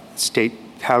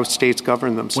how states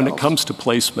govern themselves. When it comes to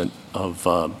placement of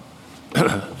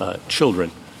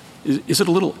children, is it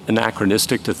a little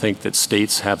anachronistic to think that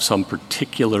states have some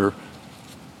particular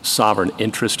sovereign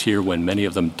interest here when many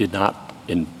of them did not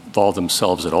involve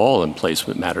themselves at all in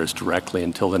placement matters directly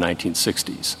until the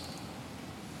 1960s?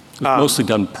 It was mostly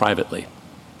done privately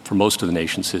for most of the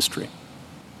nation's history.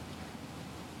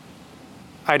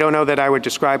 I don't know that I would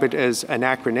describe it as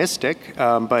anachronistic,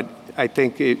 but I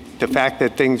think the fact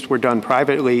that things were done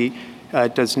privately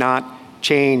does not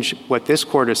change what this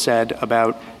court has said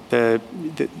about the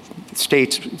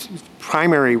state's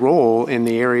primary role in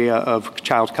the area of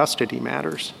child custody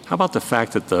matters. How about the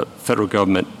fact that the federal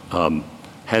government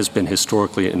has been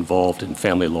historically involved in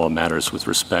family law matters with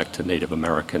respect to Native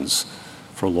Americans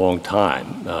for a long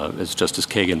time? As Justice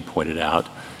Kagan pointed out,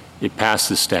 it passed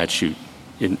this statute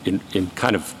in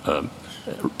kind of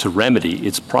to remedy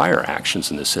its prior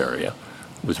actions in this area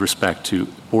with respect to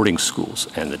boarding schools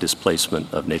and the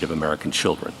displacement of Native American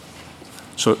children.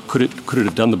 So could it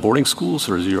have done the boarding schools,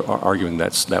 or is you arguing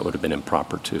that would have been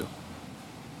improper too?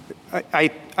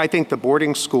 I think the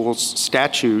boarding schools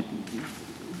statute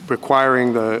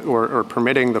requiring or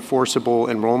permitting the forcible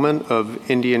enrollment of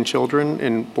Indian children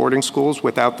in boarding schools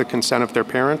without the consent of their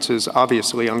parents is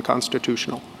obviously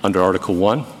unconstitutional. Under Article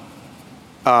I?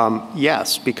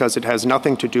 Yes, because it has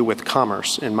nothing to do with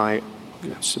commerce,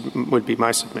 would be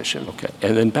my submission. Okay.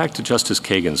 And then back to Justice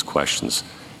Kagan's questions.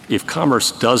 If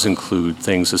commerce does include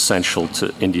things essential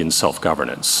to Indian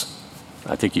self-governance,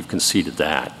 I think you've conceded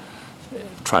that,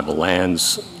 tribal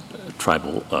lands,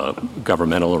 tribal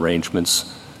governmental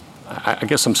arrangements, I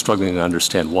guess I'm struggling to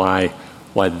understand why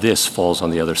this falls on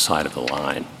the other side of the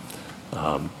line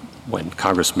when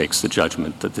Congress makes the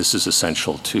judgment that this is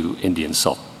essential to Indian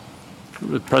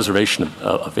preservation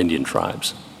of Indian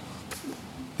tribes.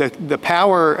 The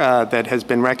power that has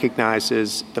been recognized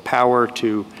is the power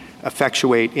to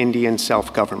effectuate Indian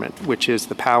self-government, which is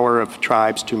the power of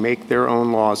tribes to make their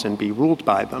own laws and be ruled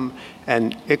by them.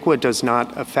 And ICWA does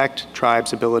not affect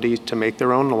tribes' ability to make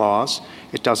their own laws.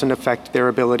 It doesn't affect their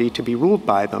ability to be ruled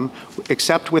by them,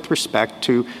 except with respect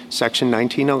to Section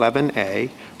 1911A,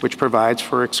 which provides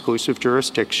for exclusive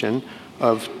jurisdiction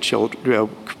of children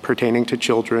pertaining to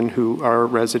children who are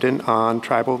resident on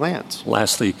tribal lands.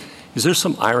 Lastly, is there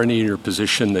some irony in your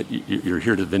position that you're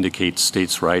here to vindicate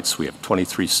states' rights? We have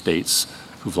 23 states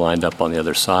who've lined up on the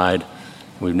other side.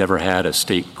 We've never had a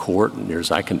state court, near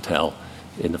as I can tell,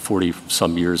 in the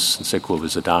 40-some years since ICWA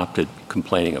was adopted,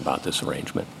 complaining about this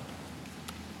arrangement.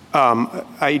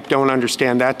 I don't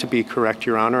understand that to be correct,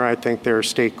 Your Honor. I think there are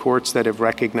state courts that have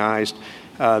recognized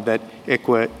that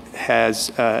ICWA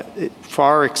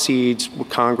far exceeds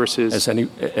Congress's—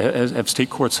 Have state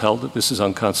courts held that this is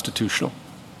unconstitutional?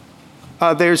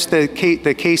 There's the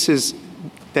cases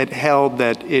that held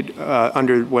that it,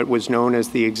 under what was known as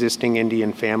the existing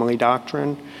Indian family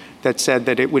doctrine, that said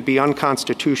that it would be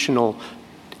unconstitutional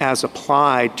as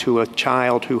applied to a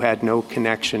child who had no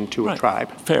connection to a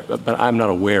tribe. Fair, but I'm not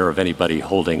aware of anybody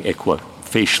holding ICWA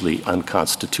facially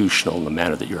unconstitutional in the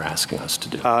manner that you're asking us to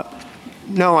do.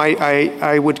 No,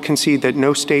 I would concede that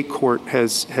no state court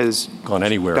has gone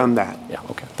anywhere done that. Yeah,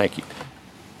 okay, thank you.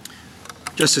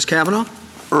 Justice Kavanaugh?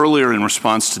 Earlier, in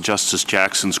response to Justice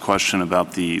Jackson's question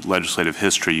about the legislative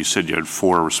history, you said you had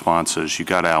 4 responses. You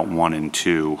got out 1 and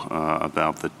 2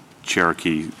 about the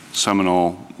Cherokee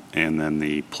Seminole, and then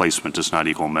the placement does not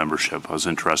equal membership. I was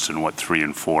interested in what 3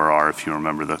 and 4 are, if you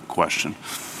remember the question.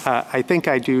 I think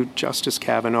I do, Justice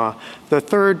Kavanaugh. The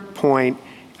third point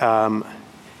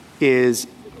is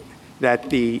that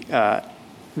the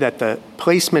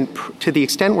placement, to the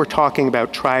extent we're talking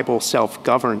about tribal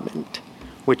self-government,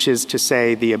 which is to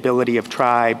say the ability of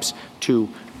tribes to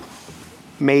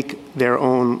make their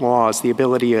own laws, the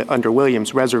ability under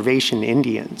Williams, reservation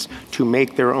Indians, to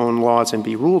make their own laws and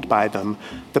be ruled by them,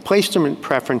 the placement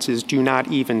preferences do not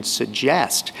even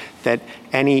suggest that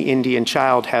any Indian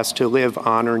child has to live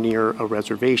on or near a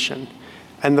reservation.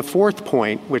 And the fourth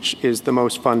point, which is the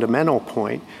most fundamental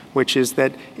point, which is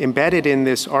that embedded in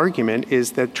this argument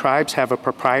is that tribes have a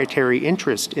proprietary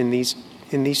interest in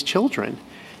these children.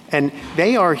 And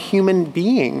they are human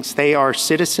beings. They are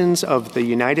citizens of the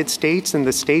United States and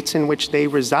the states in which they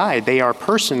reside. They are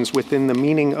persons within the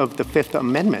meaning of the Fifth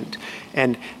Amendment.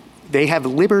 And they have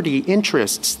liberty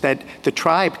interests that the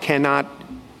tribe cannot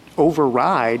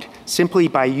override simply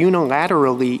by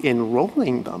unilaterally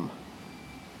enrolling them.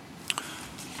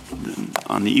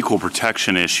 On the equal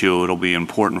protection issue, it'll be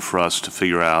important for us to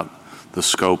figure out the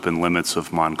scope and limits of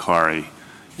Moncari.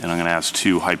 And I'm going to ask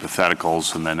 2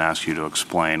 hypotheticals and then ask you to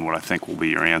explain what I think will be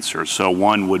your answer. So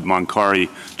 1, would Moncari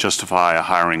justify a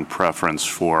hiring preference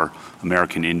for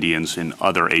American Indians in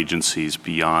other agencies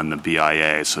beyond the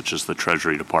BIA, such as the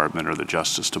Treasury Department or the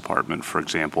Justice Department, for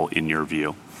example, in your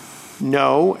view?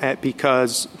 No,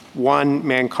 because 1,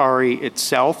 Moncari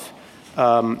itself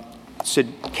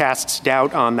casts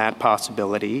doubt on that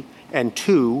possibility, and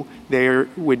 2, there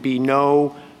would be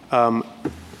no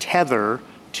tether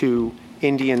to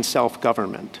Indian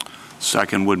self-government.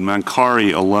 Second, would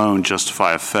Moncari alone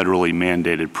justify a federally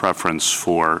mandated preference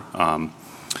for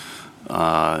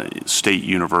state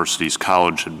universities'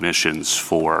 college admissions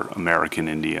for American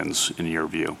Indians, in your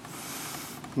view?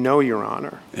 No, Your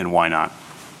Honor. And why not?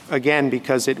 Again,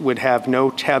 because it would have no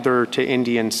tether to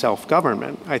Indian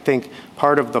self-government. I think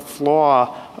part of the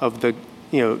flaw of the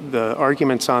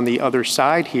arguments on the other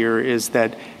side here is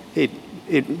that it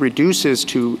reduces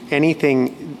to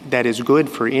anything that is good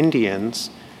for Indians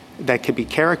that could be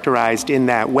characterized in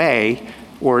that way,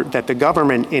 or that the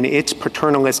government in its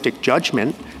paternalistic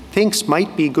judgment thinks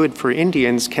might be good for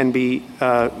Indians can be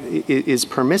is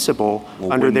permissible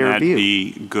under their view.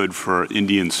 Wouldn't that be good for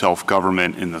Indian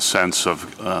self-government in the sense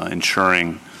of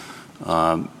ensuring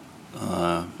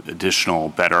additional,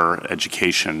 better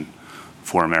education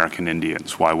for American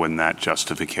Indians? Why wouldn't that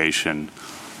justification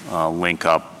link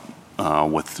up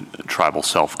with tribal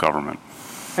self-government?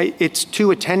 It's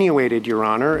too attenuated, Your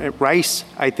Honor. Rice,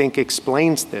 I think,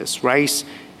 explains this. Rice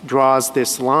draws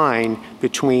this line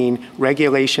between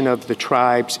regulation of the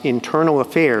tribe's internal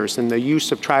affairs and the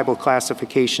use of tribal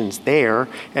classifications there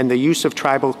and the use of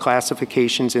tribal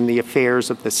classifications in the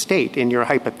affairs of the state. In your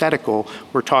hypothetical,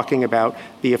 we're talking about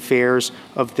the affairs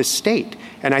of the state.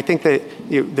 And I think that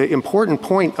the important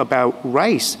point about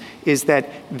Rice is that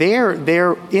there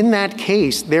in that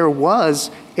case, there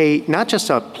was not just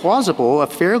a plausible, a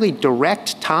fairly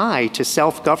direct tie to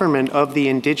self-government of the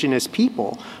indigenous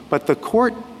people, but the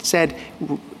court said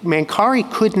Moncari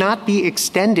could not be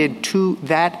extended to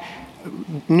that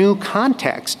new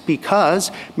context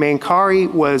because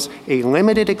Moncari was a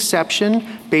limited exception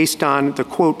based on the,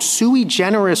 quote, sui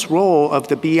generis role of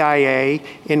the BIA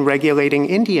in regulating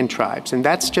Indian tribes. And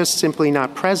that's just simply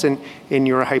not present in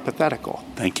your hypothetical.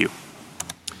 Thank you.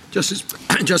 Justice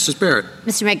Barrett.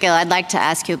 Mr. McGill, I'd like to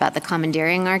ask you about the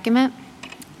commandeering argument.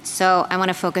 So I want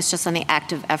to focus just on the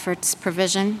active efforts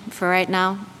provision for right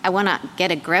now. I want to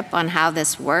get a grip on how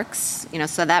this works.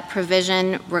 So that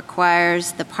provision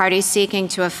requires the party seeking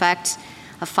to effect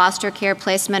a foster care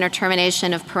placement or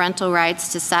termination of parental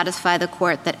rights to satisfy the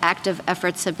court that active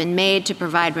efforts have been made to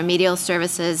provide remedial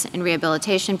services and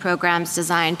rehabilitation programs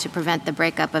designed to prevent the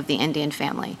breakup of the Indian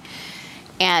family.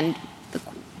 And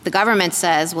the government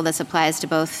says, well, this applies to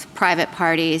both private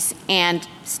parties and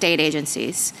state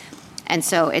agencies. And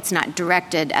so it's not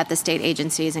directed at the state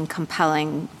agencies and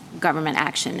compelling government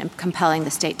action and compelling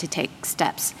the state to take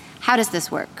steps. How does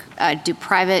this work? Do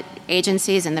private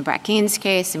agencies, in the Brackeen's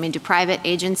case, do private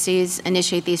agencies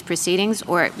initiate these proceedings,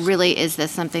 or really is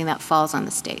this something that falls on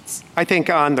the states? I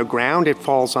think on the ground it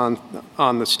falls on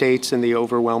the states in the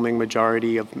overwhelming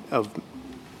majority of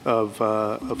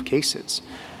cases.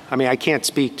 I can't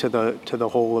speak to the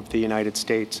whole of the United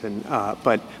States,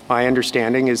 but my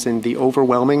understanding is in the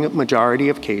overwhelming majority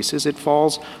of cases, it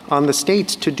falls on the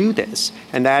states to do this.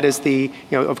 And that is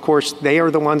of course, they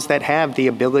are the ones that have the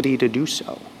ability to do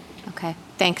so. Okay,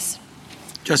 thanks.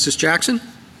 Justice Jackson?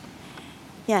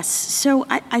 Yes, so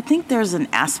I think there's an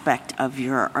aspect of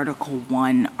your Article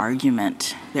 1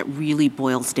 argument that really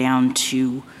boils down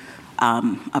to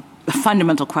a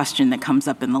fundamental question that comes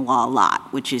up in the law a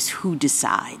lot, which is who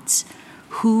decides?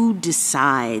 Who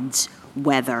decides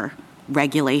whether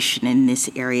regulation in this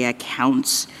area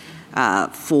counts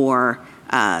for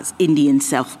Indian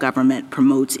self-government,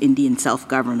 promotes Indian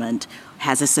self-government,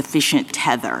 has a sufficient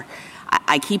tether?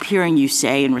 I keep hearing you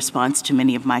say in response to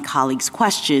many of my colleagues'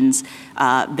 questions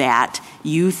that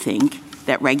you think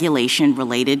that regulation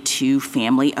related to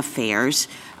family affairs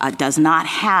does not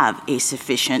have a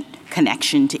sufficient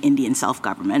connection to Indian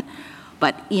self-government.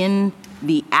 But in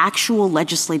the actual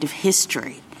legislative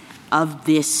history of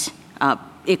this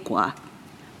ICWA,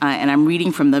 and I'm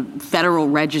reading from the Federal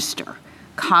Register,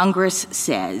 Congress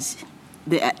says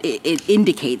that it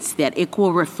indicates that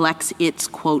ICWA reflects its,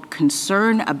 quote,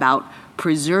 concern about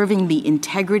preserving the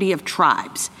integrity of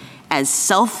tribes as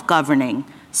self-governing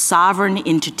sovereign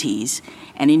entities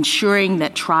and ensuring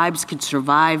that tribes could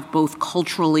survive both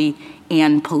culturally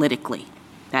and politically.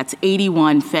 That's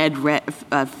 81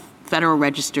 Federal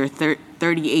Register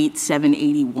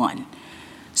 38781.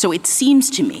 So it seems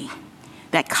to me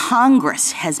that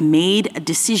Congress has made a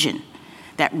decision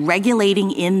that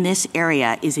regulating in this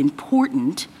area is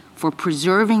important for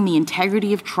preserving the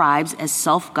integrity of tribes as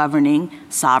self-governing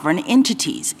sovereign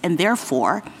entities. And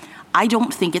therefore, I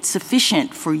don't think it's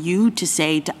sufficient for you to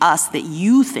say to us that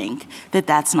you think that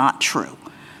that's not true.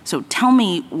 So tell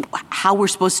me how we're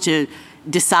supposed to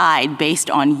decide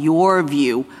based on your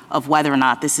view of whether or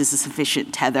not this is a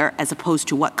sufficient tether as opposed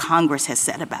to what Congress has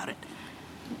said about it.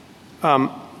 I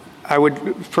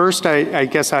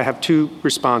guess I have two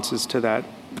responses to that,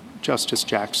 Justice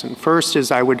Jackson. First is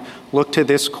I would look to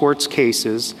this court's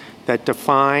cases that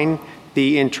define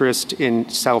the interest in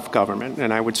self-government,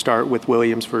 and I would start with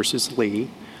Williams versus Lee,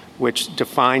 which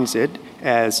defines it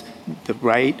as the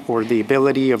right or the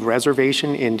ability of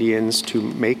reservation Indians to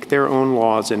make their own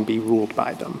laws and be ruled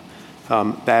by them.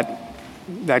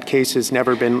 That case has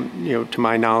never been, to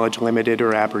my knowledge, limited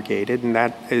or abrogated, and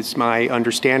that is my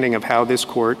understanding of how this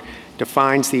court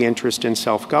defines the interest in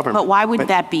self-government. But why would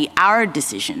that be our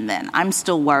decision then? I'm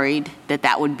still worried that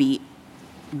that would be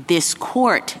this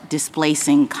court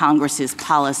displacing Congress's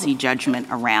policy judgment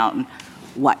around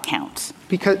what counts.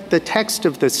 Because the text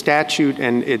of the statute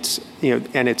and its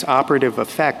operative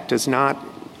effect does not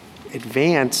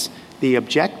advance the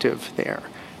objective there.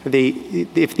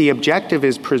 If the objective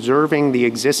is preserving the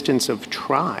existence of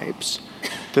tribes,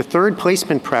 the third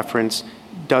placement preference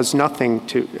does nothing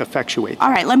to effectuate that.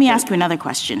 All right, let me ask you another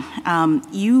question.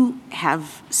 You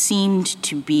have seemed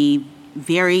to be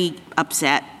very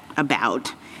upset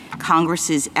about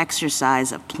Congress's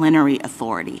exercise of plenary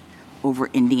authority over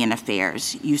Indian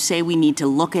affairs. You say we need to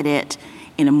look at it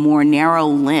in a more narrow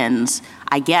lens,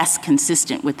 I guess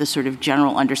consistent with the sort of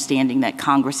general understanding that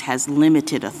Congress has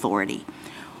limited authority.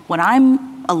 What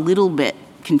I'm a little bit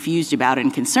confused about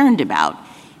and concerned about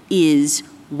is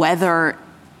whether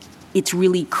it's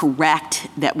really correct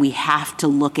that we have to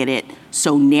look at it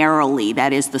so narrowly,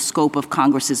 that is the scope of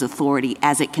Congress's authority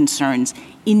as it concerns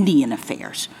Indian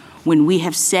affairs, when we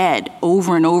have said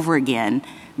over and over again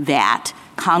that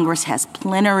Congress has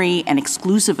plenary and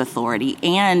exclusive authority,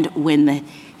 and when the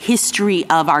history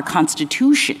of our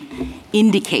Constitution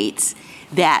indicates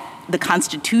that the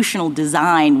constitutional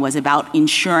design was about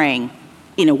ensuring,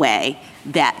 in a way,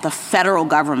 that the federal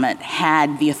government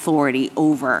had the authority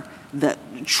over the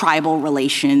tribal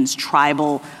relations,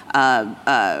 tribal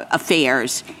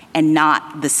affairs, and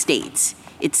not the states.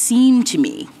 It seemed to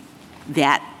me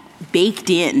that baked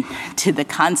in to the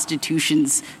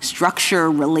Constitution's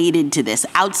structure related to this,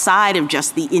 outside of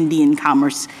just the Indian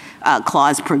Commerce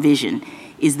Clause provision,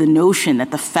 is the notion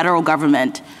that the federal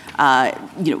government,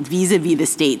 vis-a-vis the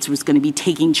states, was going to be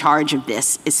taking charge of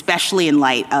this, especially in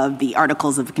light of the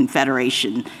Articles of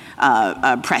Confederation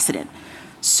precedent.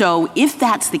 So if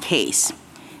that's the case,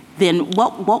 then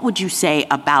what would you say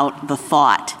about the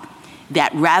thought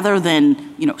that rather than,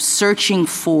 searching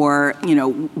for,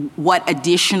 what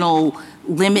additional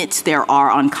limits there are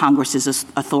on Congress's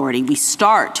authority, we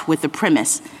start with the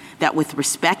premise that with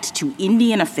respect to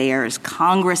Indian affairs,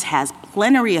 Congress has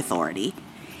plenary authority,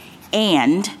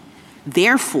 and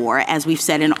therefore, as we've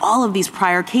said in all of these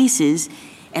prior cases,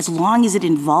 as long as it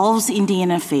involves Indian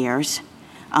affairs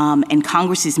and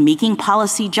Congress is making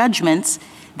policy judgments,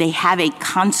 they have a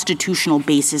constitutional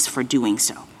basis for doing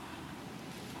so.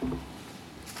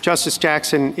 Justice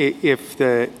Jackson, if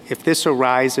this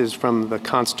arises from the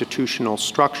constitutional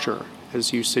structure,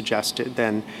 as you suggested,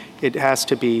 then it has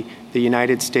to be the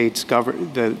United States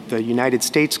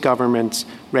government's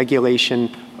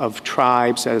regulation of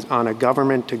tribes on a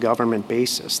government-to-government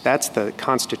basis. That's the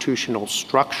constitutional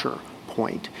structure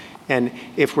point. And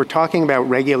if we're talking about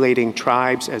regulating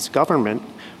tribes as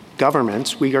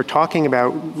governments, we are talking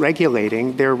about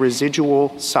regulating their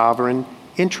residual sovereign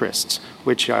interests,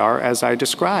 which are, as I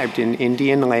described, in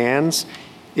Indian lands,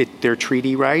 their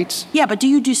treaty rights. Yeah, but do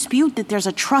you dispute that there's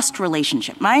a trust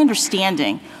relationship? My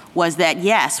understanding was that,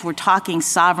 yes, we're talking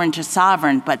sovereign to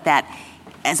sovereign, but that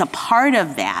as a part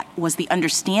of that was the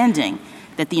understanding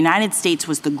that the United States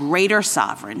was the greater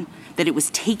sovereign, that it was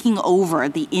taking over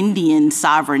the Indian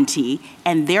sovereignty,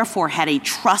 and therefore had a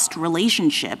trust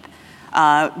relationship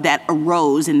that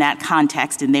arose in that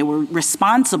context, and they were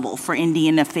responsible for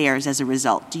Indian affairs as a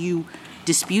result. Do you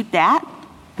dispute that?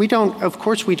 Of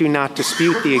course we do not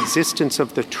dispute the existence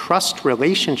of the trust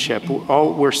relationship.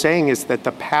 All we're saying is that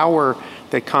the power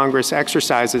that Congress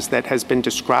exercises that has been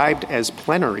described as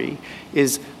plenary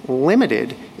is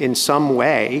limited in some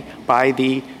way by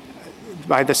the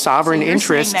sovereign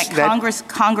interests. Saying that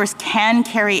Congress can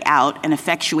carry out and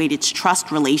effectuate its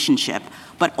trust relationship,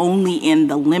 but only in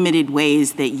the limited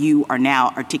ways that you are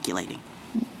now articulating.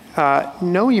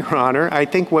 No, Your Honor. I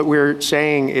think what we're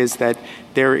saying is that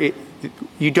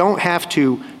you don't have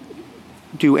to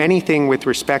do anything with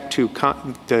respect to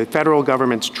the federal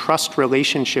government's trust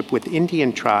relationship with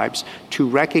Indian tribes to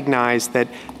recognize that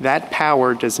that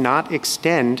power does not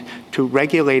extend to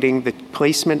regulating the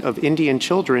placement of Indian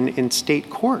children in state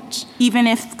courts. Even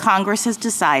if Congress has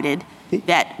decided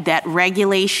that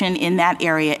regulation in that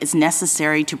area is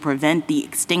necessary to prevent the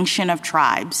extinction of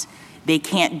tribes, they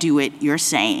can't do it, you're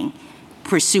saying,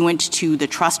 pursuant to the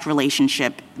trust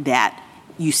relationship that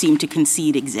you seem to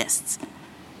concede exists.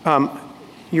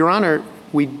 Your Honor,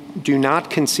 we do not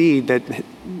concede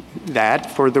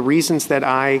that for the reasons that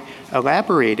I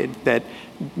elaborated, that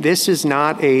this is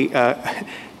not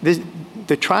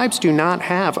the tribes do not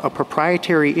have a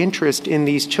proprietary interest in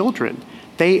these children.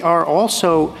 They are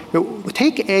also,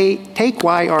 take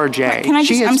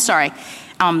YRJ. I'm sorry.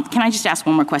 Can I just ask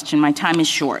one more question? My time is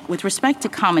short. With respect to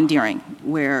commandeering,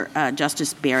 where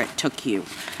Justice Barrett took you,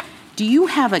 do you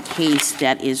have a case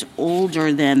that is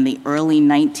older than the early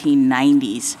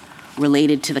 1990s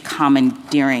related to the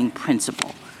commandeering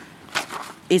principle?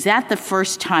 Is that the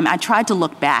first time? I tried to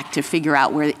look back to figure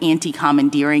out where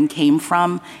anti-commandeering came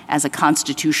from as a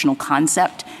constitutional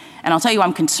concept. And I'll tell you,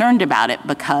 I'm concerned about it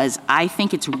because I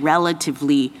think it's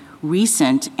relatively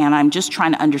recent, and I'm just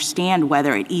trying to understand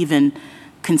whether it even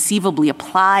conceivably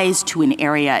applies to an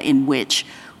area in which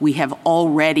we have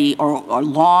already or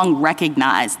long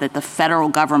recognized that the federal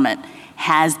government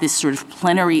has this sort of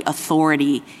plenary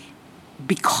authority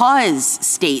because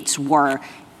states were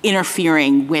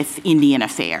interfering with Indian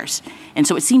affairs. And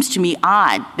so it seems to me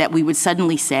odd that we would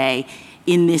suddenly say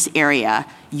in this area,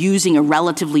 using a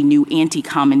relatively new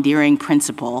anti-commandeering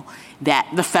principle, that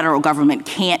the federal government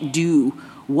can't do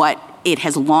what it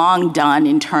has long done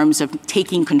in terms of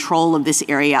taking control of this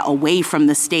area away from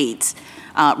the states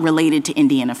related to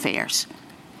Indian affairs.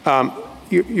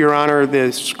 Your Honor,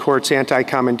 this court's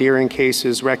anti-commandeering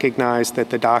cases recognize that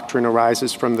the doctrine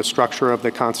arises from the structure of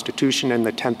the Constitution and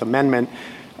the 10th Amendment.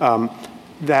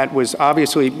 That was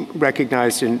obviously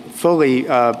recognized fully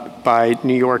by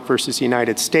New York versus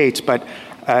United States, but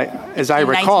as I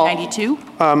recall,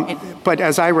 1992? But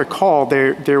as I recall,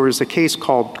 there was a case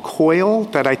called Coyle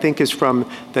that I think is from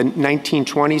the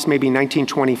 1920s, maybe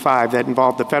 1925, that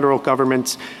involved the federal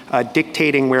government's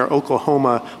dictating where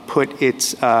Oklahoma put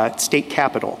its state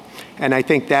capital. And I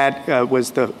think that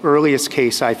was the earliest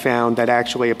case I found that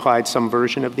actually applied some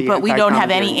version of the But we don't have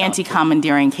any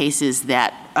anti-commandeering cases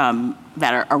that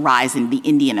arise in the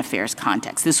Indian affairs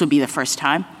context. This would be the first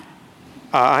time?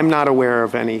 I'm not aware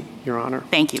of any, Your Honor.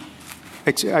 Thank you.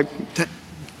 Do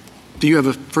you have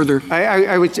a further?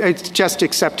 I would just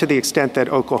accept to the extent that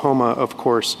Oklahoma, of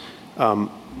course,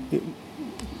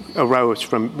 arose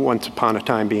from once upon a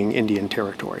time being Indian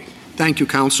territory. Thank you,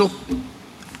 counsel.